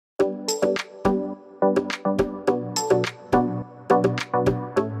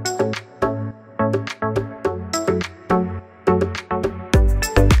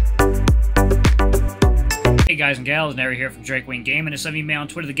guys and gals, Nary here from Drake Wing Gaming, and send me on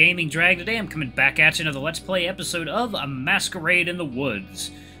Twitter the Gaming Drag. Today I'm coming back at you another Let's Play episode of A Masquerade in the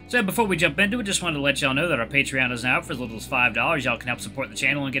Woods. So before we jump into it, just wanted to let y'all know that our Patreon is now out for as little as $5. Y'all can help support the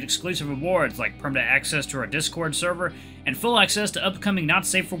channel and get exclusive rewards like permanent access to our Discord server and full access to upcoming not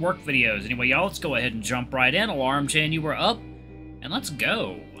safe for work videos. Anyway, y'all, let's go ahead and jump right in. Alarm chain, you were up, and let's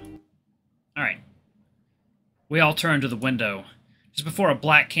go. Alright. We all turn to the window. Just before a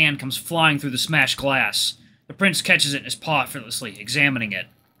black can comes flying through the smashed glass, the prince catches it in his paw effortlessly, examining it.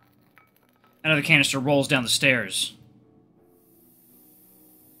 Another canister rolls down the stairs.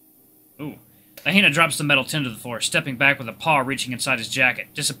 Ooh. The hyena drops the metal tin to the floor, stepping back with a paw reaching inside his jacket,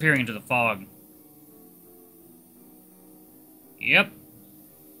 disappearing into the fog. Yep.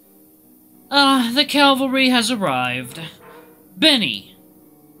 The cavalry has arrived. Benny!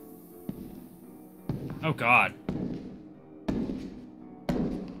 Oh, God.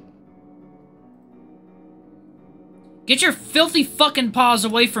 Get your filthy fucking paws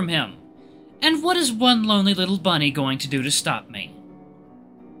away from him! And what is one lonely little bunny going to do to stop me?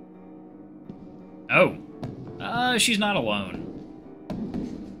 Oh. She's not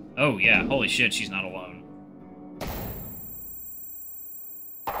alone. Oh, yeah. Holy shit, she's not alone.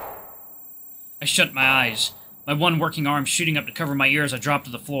 I shut my eyes, my one working arm shooting up to cover my ears. I drop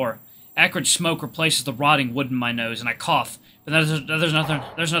to the floor. Acrid smoke replaces the rotting wood in my nose, and I cough, but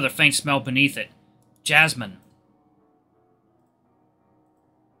there's another faint smell beneath it. Jasmine.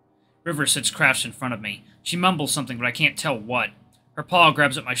 River sits crouched in front of me. She mumbles something, but I can't tell what. Her paw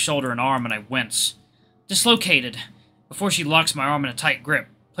grabs at my shoulder and arm, and I wince. Dislocated. Before she locks my arm in a tight grip,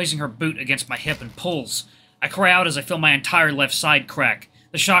 placing her boot against my hip and pulls. I cry out as I feel my entire left side crack,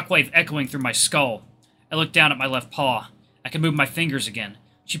 the shockwave echoing through my skull. I look down at my left paw. I can move my fingers again.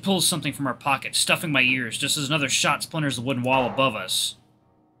 She pulls something from her pocket, stuffing my ears, just as another shot splinters the wooden wall above us.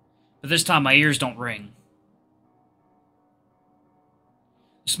 But this time my ears don't ring.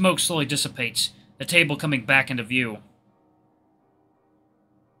 The smoke slowly dissipates, the table coming back into view.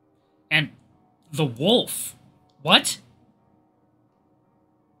 And the wolf. What?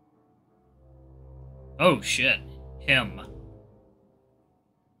 Oh, shit. Him.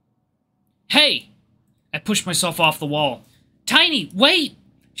 Hey! I push myself off the wall. Tiny, wait!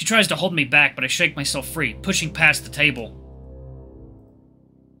 She tries to hold me back, but I shake myself free, pushing past the table.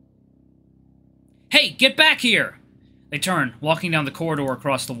 Hey, get back here! They turn, walking down the corridor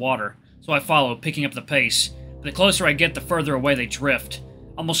across the water, so I follow, picking up the pace. But the closer I get, the further away they drift.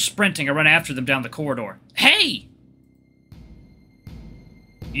 Almost sprinting, I run after them down the corridor. Hey!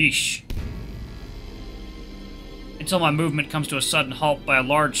 Yeesh. Until my movement comes to a sudden halt by a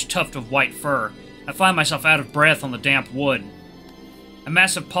large tuft of white fur, I find myself out of breath on the damp wood. A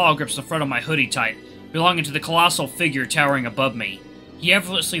massive paw grips the front of my hoodie tight, belonging to the colossal figure towering above me. He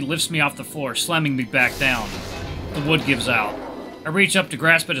effortlessly lifts me off the floor, slamming me back down. The wood gives out. I reach up to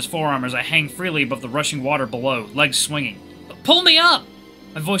grasp at his forearm as I hang freely above the rushing water below, legs swinging. Pull me up!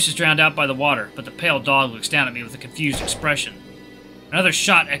 My voice is drowned out by the water, but the pale dog looks down at me with a confused expression. Another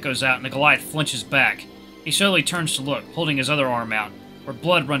shot echoes out and the Goliath flinches back. He slowly turns to look, holding his other arm out, where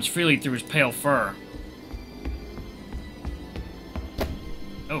blood runs freely through his pale fur.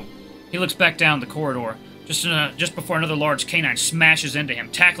 Oh, he looks back down the corridor, just before another large canine smashes into him,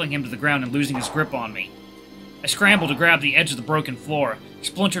 tackling him to the ground and losing his grip on me. I scramble to grab the edge of the broken floor,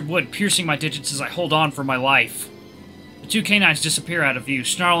 splintered wood piercing my digits as I hold on for my life. The two canines disappear out of view,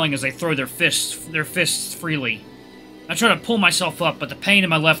 snarling as they throw their fists freely. I try to pull myself up, but the pain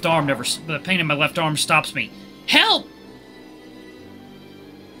in my left arm stops me. Help!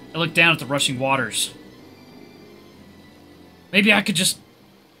 I look down at the rushing waters. Maybe I could just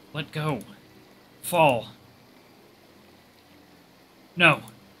let go. Fall. No.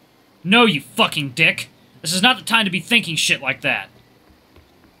 No, you fucking dick! This is not the time to be thinking shit like that.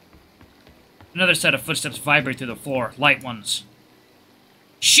 Another set of footsteps vibrate through the floor, light ones.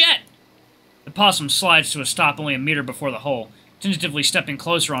 Shit! The possum slides to a stop only a meter before the hole, tentatively stepping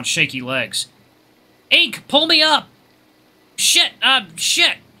closer on shaky legs. Ink, pull me up! Shit!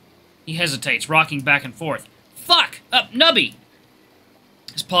 Shit! He hesitates, rocking back and forth. Fuck! Nubby!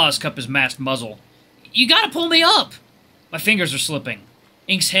 His paws cup his masked muzzle. You gotta pull me up! My fingers are slipping.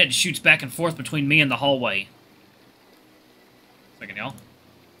 Ink's head shoots back and forth between me and the hallway. Second, y'all.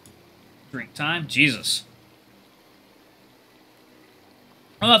 Drink time? Jesus.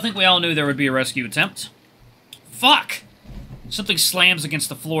 Well, I think we all knew there would be a rescue attempt. Fuck! Something slams against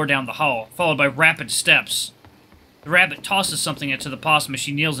the floor down the hall, followed by rapid steps. The rabbit tosses something into the possum as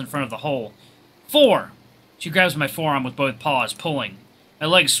she kneels in front of the hole. 4! She grabs my forearm with both paws, pulling. My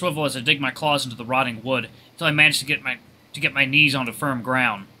legs swivel as I dig my claws into the rotting wood, until I manage to get my knees onto firm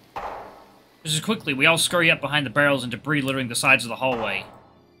ground. Just as quickly, we all scurry up behind the barrels and debris littering the sides of the hallway.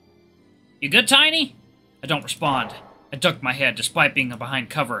 You good, Tiny? I don't respond. I duck my head, despite being behind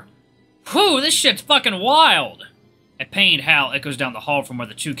cover. Whew, this shit's fucking wild! A pained howl echoes down the hall from where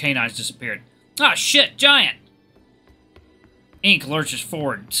the 2 canines disappeared. Ah, shit, giant! Ink lurches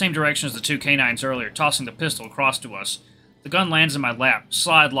forward, same direction as the 2 canines earlier, tossing the pistol across to us. The gun lands in my lap,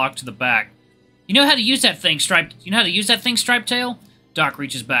 slide locked to the back. You know how to use that thing, Striped Tail? Doc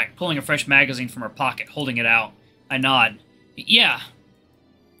reaches back, pulling a fresh magazine from her pocket, holding it out. I nod. Yeah.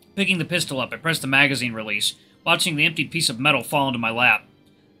 Picking the pistol up, I press the magazine release, watching the empty piece of metal fall into my lap.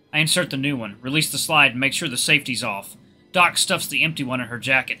 I insert the new one, release the slide, and make sure the safety's off. Doc stuffs the empty one in her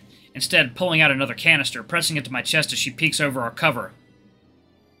jacket, instead pulling out another canister, pressing it to my chest as she peeks over our cover.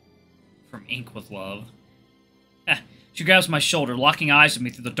 From Ink with Love. She grabs my shoulder, locking eyes with me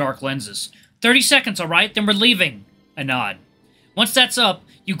through the dark lenses. 30 seconds, all right? Then we're leaving. I nod. Once that's up,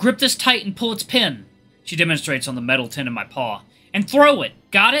 you grip this tight and pull its pin. She demonstrates on the metal tin in my paw. And throw it.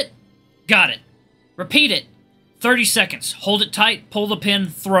 Got it? Got it. Repeat it. 30 seconds. Hold it tight, pull the pin,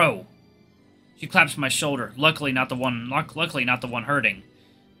 throw. She claps my shoulder, luckily not the one hurting.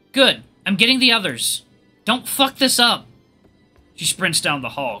 Good. I'm getting the others. Don't fuck this up. She sprints down the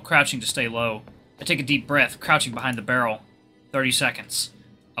hall, crouching to stay low. I take a deep breath, crouching behind the barrel. 30 seconds.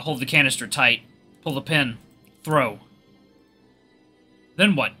 I hold the canister tight, pull the pin, throw.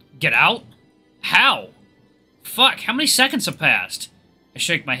 Then what? Get out? How? Fuck, how many seconds have passed? I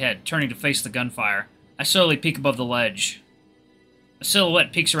shake my head, turning to face the gunfire. I slowly peek above the ledge. A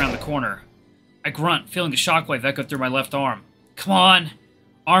silhouette peeks around the corner. I grunt, feeling the shockwave echo through my left arm. Come on!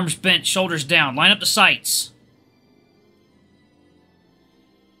 Arms bent, shoulders down. Line up the sights.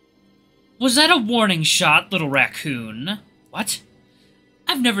 Was that a warning shot, little raccoon? What?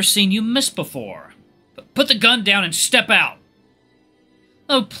 I've never seen you miss before. Put the gun down and step out.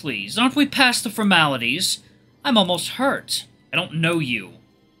 Oh, please, aren't we past the formalities? I'm almost hurt. I don't know you.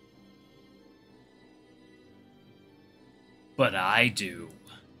 But I do.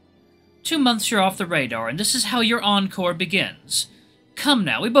 2 months you're off the radar, and this is how your encore begins. Come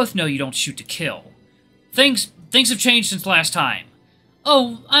now, we both know you don't shoot to kill. Things have changed since last time.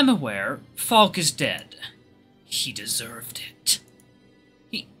 Oh, I'm aware. Falk is dead. He deserved it.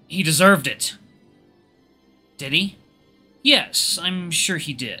 He deserved it. Did he? Yes, I'm sure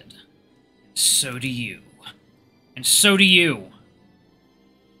he did. So do you. And so do you.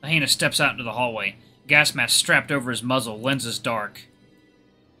 The hyena steps out into the hallway, gas mask strapped over his muzzle, lenses dark.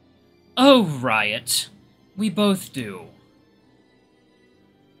 Oh, Riot. We both do.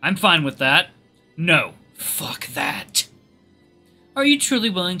 I'm fine with that. No, fuck that. Are you truly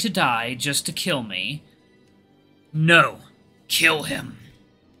willing to die just to kill me? No. Kill him.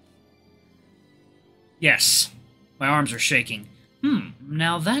 Yes. My arms are shaking.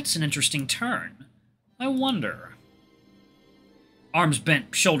 Now that's an interesting turn. I wonder. Arms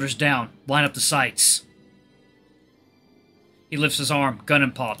bent, shoulders down, line up the sights. He lifts his arm, gun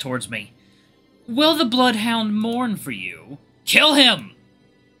in paw, towards me. Will the Bloodhound mourn for you? Kill him!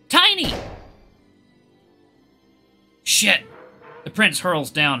 Tiny! Shit! The prince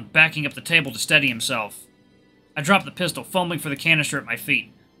hurls down, backing up the table to steady himself. I drop the pistol, fumbling for the canister at my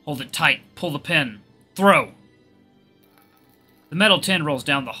feet. Hold it tight, pull the pin. Throw! The metal tin rolls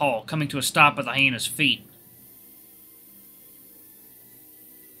down the hall, coming to a stop at the hyena's feet.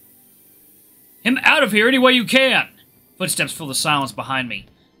 Him out of here any way you can! Footsteps fill the silence behind me.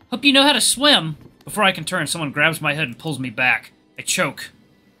 Hope you know how to swim! Before I can turn, someone grabs my hood and pulls me back. I choke.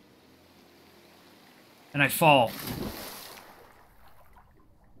 And I fall.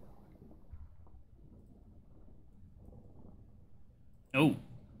 Oh.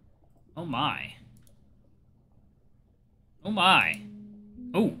 Oh my. Oh my.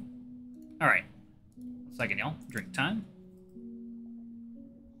 Oh. Alright. 1 second, y'all. Drink time.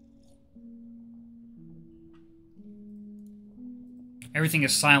 Everything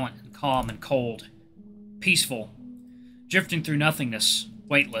is silent and calm and cold. Peaceful. Drifting through nothingness.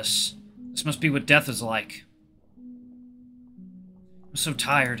 Weightless. This must be what death is like. I'm so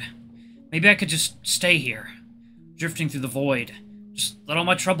tired. Maybe I could just stay here. Drifting through the void. Just let all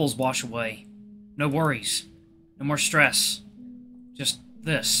my troubles wash away. No worries. No more stress. Just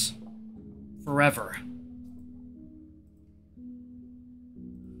this. Forever.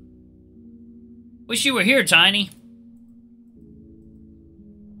 Wish you were here, Tiny.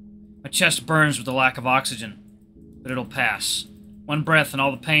 My chest burns with the lack of oxygen, but it'll pass. One breath and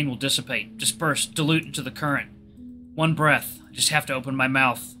all the pain will dissipate, disperse, dilute into the current. One breath, I just have to open my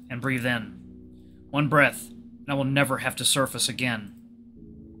mouth and breathe in. One breath, and I will never have to surface again.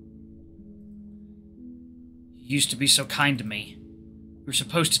 You used to be so kind to me. You were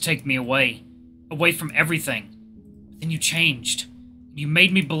supposed to take me away, away from everything. Then you changed. You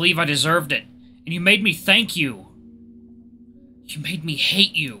made me believe I deserved it. And you made me thank you. You made me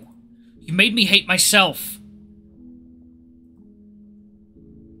hate you. You made me hate myself.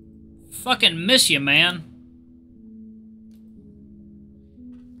 Fucking miss you, man.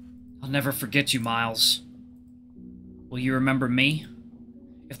 I'll never forget you, Miles. Will you remember me?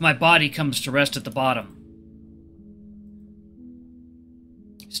 If my body comes to rest at the bottom.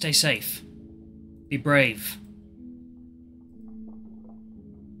 Stay safe. Be brave.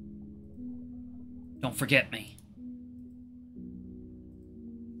 Don't forget me.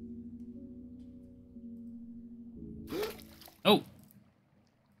 Oh.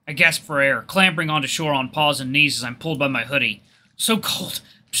 I gasp for air, clambering onto shore on paws and knees as I'm pulled by my hoodie. So cold.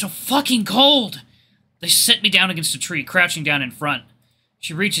 So fucking cold! They set me down against a tree, crouching down in front.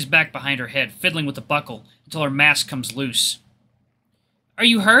 She reaches back behind her head, fiddling with the buckle, until her mask comes loose. Are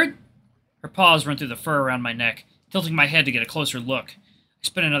you hurt? Her paws run through the fur around my neck, tilting my head to get a closer look. I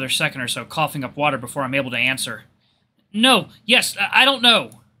spend another second or so coughing up water before I'm able to answer. No, yes, I don't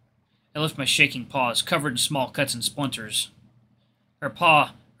know. I lift my shaking paws, covered in small cuts and splinters. Her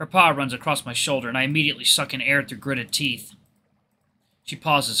paw runs across my shoulder, and I immediately suck in air through gritted teeth. She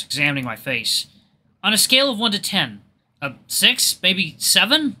pauses, examining my face. On a scale of 1 to 10, 6, maybe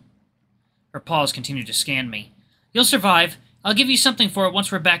 7? Her paws continue to scan me. You'll survive. I'll give you something for it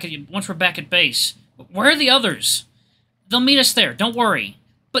once we're back at base. Where are the others? They'll meet us there. Don't worry.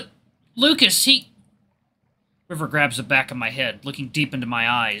 But Lucas, he... River grabs the back of my head, looking deep into my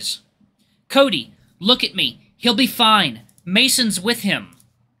eyes. Cody, look at me. He'll be fine. Mason's with him.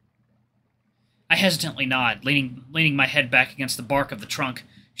 I hesitantly nod, leaning my head back against the bark of the trunk,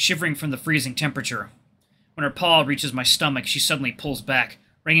 shivering from the freezing temperature. When her paw reaches my stomach, she suddenly pulls back,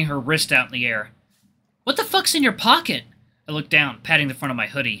 wringing her wrist out in the air. What the fuck's in your pocket? I look down, patting the front of my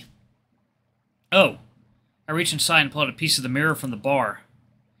hoodie. Oh. I reach inside and pull out a piece of the mirror from the bar.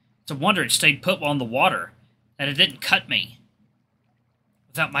 It's a wonder it stayed put while in the water, that it didn't cut me.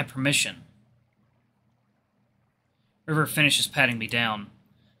 Without my permission. River finishes patting me down.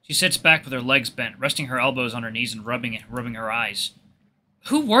 She sits back with her legs bent, resting her elbows on her knees and rubbing her eyes.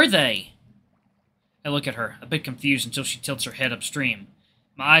 Who were they? I look at her, a bit confused until she tilts her head upstream.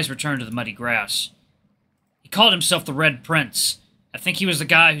 My eyes return to the muddy grass. He called himself the Red Prince. I think he was the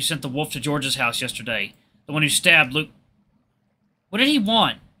guy who sent the wolf to George's house yesterday. The one who stabbed Luke. What did he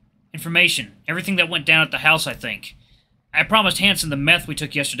want? Information. Everything that went down at the house, I think. I promised Hanson the meth we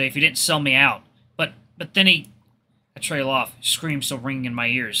took yesterday if he didn't sell me out. But then he... I trail off, scream still ringing in my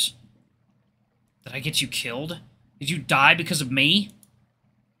ears. Did I get you killed? Did you die because of me?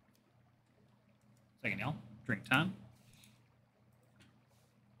 Second, y'all. Drink time.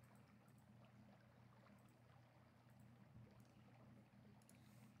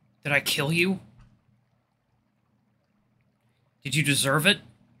 Did I kill you? Did you deserve it?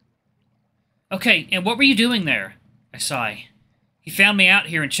 Okay, and what were you doing there? I sigh. He found me out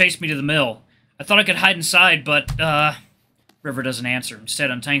here and chased me to the mill. I thought I could hide inside, but, River doesn't answer,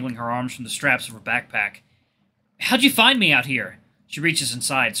 instead untangling her arms from the straps of her backpack. How'd you find me out here? She reaches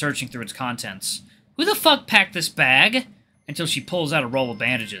inside, searching through its contents. Who the fuck packed this bag? Until she pulls out a roll of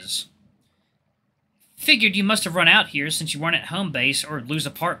bandages. Figured you must have run out here since you weren't at home base or Lou's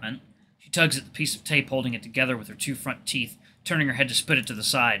apartment. She tugs at the piece of tape, holding it together with her two front teeth, turning her head to spit it to the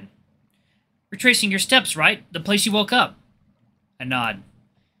side. Retracing your steps, right? The place you woke up. I nod.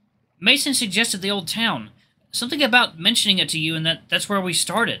 Mason suggested the old town. Something about mentioning it to you and that's where we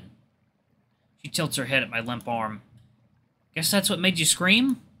started. She tilts her head at my limp arm. Guess that's what made you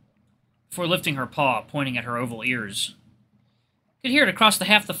scream? Before lifting her paw, pointing at her oval ears. Could hear it across the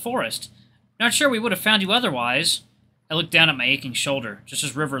half the forest. Not sure we would have found you otherwise. I look down at my aching shoulder, just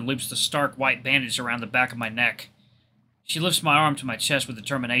as River loops the stark white bandage around the back of my neck. She lifts my arm to my chest with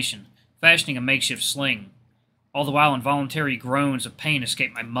determination, fashioning a makeshift sling. All the while involuntary groans of pain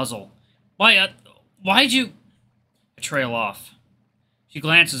escape my muzzle. Why'd you... I trail off. She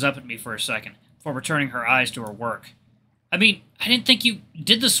glances up at me for a second, before returning her eyes to her work. I mean, I didn't think you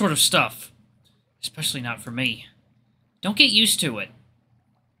did this sort of stuff. Especially not for me. Don't get used to it.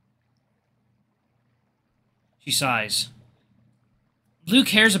 She sighs. Lou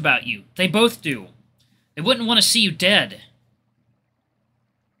cares about you. They both do. They wouldn't want to see you dead.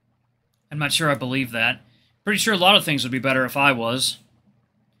 I'm not sure I believe that. Pretty sure a lot of things would be better if I was.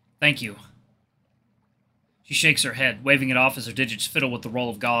 Thank you. She shakes her head, waving it off as her digits fiddle with the roll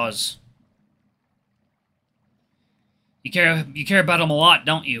of gauze. You care about him a lot,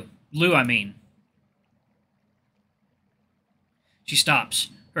 don't you? Lou, I mean. She stops,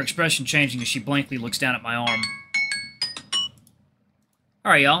 her expression changing as she blankly looks down at my arm.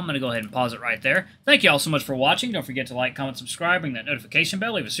 Alright, y'all, I'm going to go ahead and pause it right there. Thank you all so much for watching. Don't forget to like, comment, subscribe, ring that notification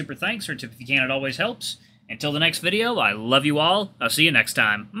bell, leave a super thanks or a tip if you can. It always helps. Until the next video, I love you all. I'll see you next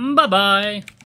time. Bye-bye.